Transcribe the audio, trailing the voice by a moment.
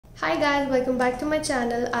Hi guys, welcome back to my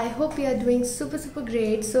channel. I hope you are doing super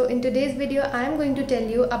great. So in today's video I am going to tell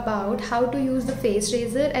you about how to use the face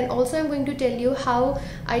razor, and also I'm going to tell you how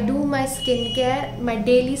I do my skincare, my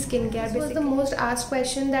daily skincare. This was the most asked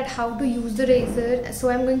question, that how to use the razor.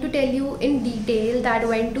 So I'm going to tell you in detail that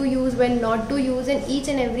when to use, when not to use, and each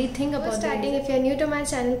and everything about starting. If you're new to my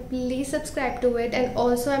channel, please subscribe to it, and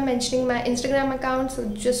also I'm mentioning my Instagram account, so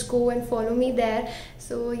just go and follow me there.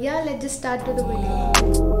 So yeah, let's just start to the video.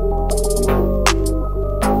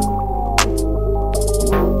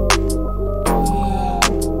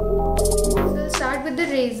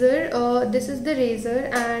 This is the razor,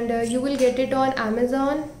 and you will get it on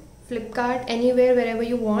Amazon, Flipkart, anywhere, wherever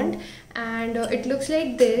you want, and it looks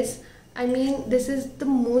like this. I mean, this is the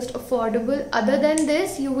most affordable. Other than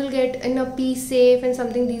this, you will get in a P-Safe and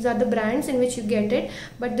something. These are the brands in which you get it,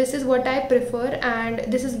 but this is what I prefer, and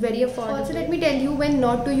this is very affordable. Also, let me tell you when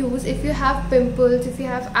not to use. If you have pimples, if you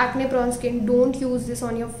have acne prone skin, don't use this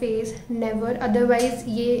on your face, never. Otherwise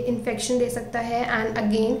ये infection दे सकता है, and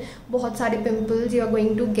again बहुत सारे pimples you are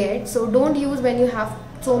going to get. So don't use when you have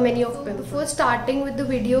so many of pimples. Before starting with the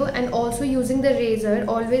video and also using the razor,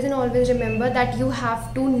 always and always remember that you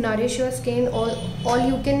have to nourish your skin. Or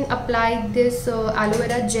you can apply this aloe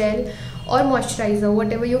vera gel or moisturizer,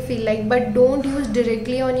 whatever you feel like, but don't use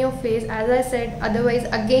directly on your face, as I said, otherwise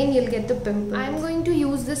again you'll get the pimple. I'm going to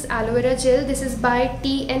use this aloe vera gel. This is by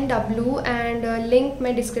T&W, and link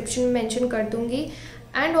my description में mention कर दूंगी.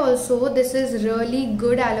 And also this is really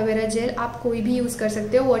good aloe vera gel. आप कोई भी use कर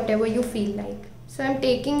सकते हो, whatever you feel like. So I'm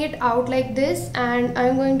taking it out like this, and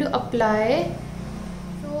I'm going to apply.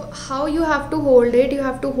 So how you have to hold it, you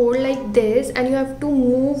have to hold like this, and you have to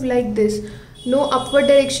move like this. No upward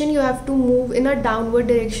direction, you have to move in a downward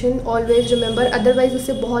direction. Always remember, otherwise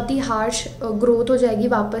उससे बहुत ही harsh growth हो जाएगी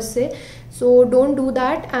वापस से. So don't do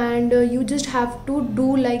that, and you just have to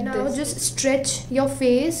do like this. Now just stretch your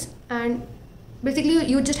face, and basically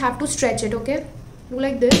you just have to stretch it, okay? Do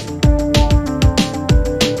like this.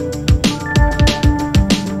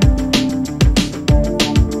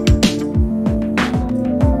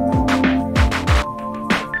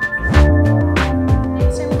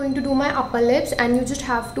 Upper lips, and you just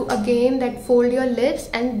have to again that fold your lips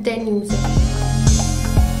and then use it.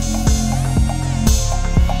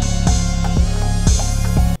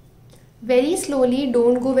 Very slowly,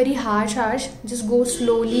 don't go very harsh, just go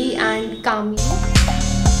slowly and calmly.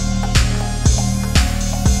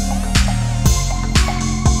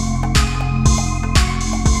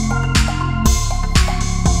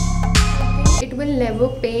 It will never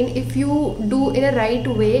pain. If you do in a right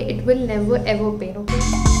way, it will never ever pain, okay?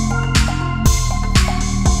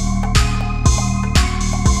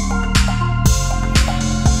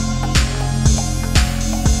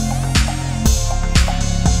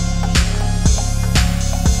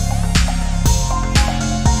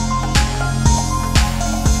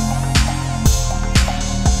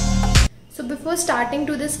 Before starting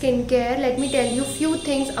to the skincare, let me tell you few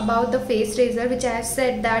things about the face razor, which I have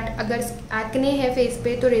said that अगर acne है face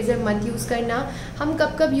पे तो razor मत use करना. हम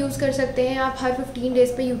कब use कर सकते हैं, आप हर 15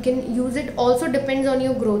 days पे you can use it. Also depends on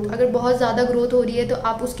your growth. अगर बहुत ज़्यादा growth हो रही है तो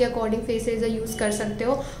आप उसके according face razor use कर सकते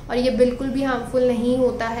हो, और ये बिल्कुल भी harmful नहीं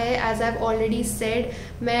होता है. As I've already said,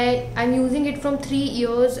 I'm using it from 3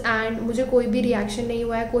 years and मुझे कोई भी reaction नहीं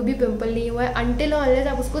हुआ है, कोई भी pimple नहीं हुआ है, until or unless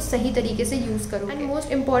आप उसको सही तरीके से use करो. And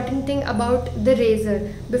most important thing about the razor,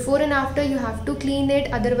 before and after you have to clean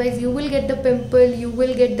it, otherwise you will get the pimple, you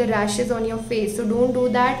will get the rashes on your face. So don't do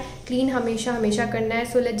that. Clean हमेशा करना है.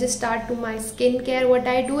 So let's just start to my skincare, what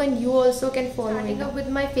I do, and you also can follow. Starting up with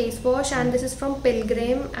my face wash, and this is from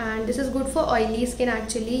Pilgrim, and this is good for oily skin.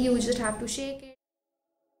 Actually, you just have to shake it.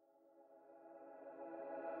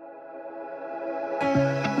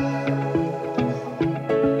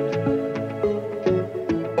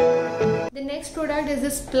 Next product is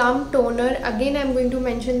this plum toner. Again, I'm going to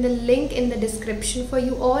mention the link in the description for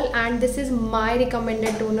you all, and this is my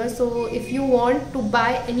recommended toner. So if you want to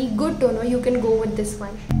buy any good toner, you can go with this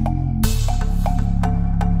one.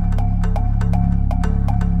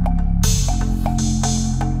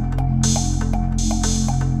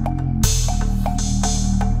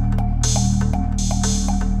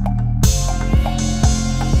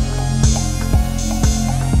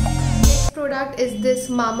 Is this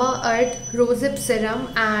Mama Earth Rosehip Serum,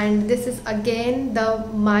 and this is again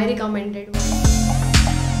my recommended one.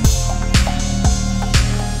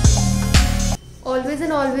 Always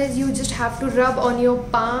and always you just have to rub on your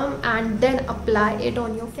palm and then apply it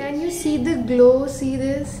on your face. Can you see the glow? See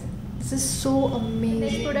this? This is so amazing. The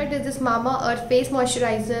next product is this Mama Earth face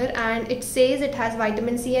moisturizer, and it says it has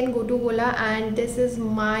vitamin C and gotu kola, and this is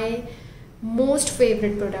my most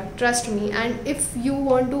favorite product, trust me. And if you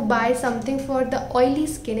want to buy something for the oily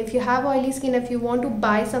skin, if you have oily skin, if you want to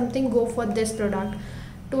buy something, go for this product.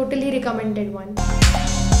 Totally recommended one.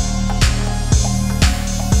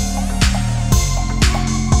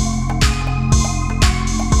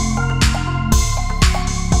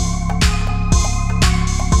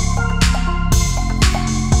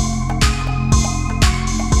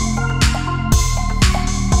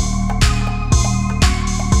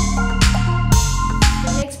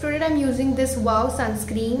 I'm using this wow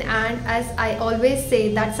sunscreen, and as I always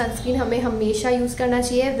say that sunscreen हमें हमेशा use करना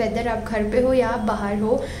चाहिए, whether आप घर पे हो या बाहर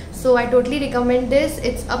हो. So I totally recommend this.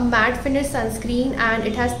 It's a matte finish sunscreen and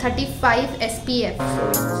it has 35 SPF.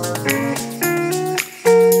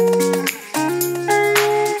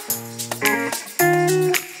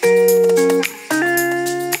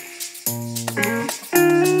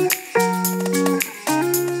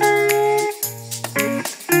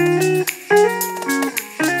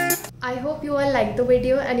 I hope you all like the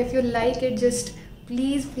video, and if you like it, just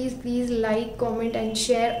please like, comment and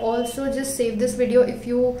share. Also just save this video if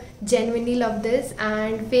you genuinely love this.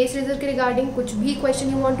 And face razor ke regarding kuch bhi question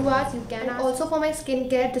you want to ask, you can ask. Also for my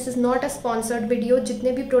skincare, this is not a sponsored video.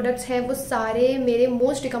 Jitne bhi products hai wo sare mere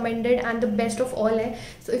most recommended and the best of all hai.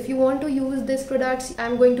 So if you want to use these products,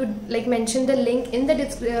 I'm going to mention the link in the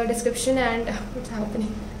description. And what's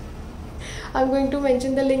happening? I'm going to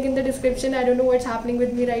mention the link in the description. I don't know what's happening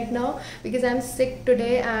with me right now because I'm sick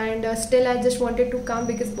today, and still I just wanted to come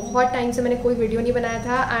because बहुत time से मैंने कोई video नहीं बनाया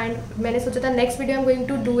था, and मैंने सोचा था next video I'm going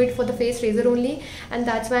to do it for the face razor only,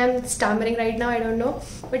 and that's why I'm stammering right now. I don't know,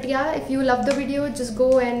 but yeah, if you love the video, just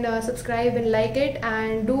go and subscribe and like it,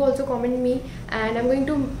 and do also comment me, and I'm going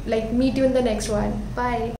to meet you in the next one. Bye.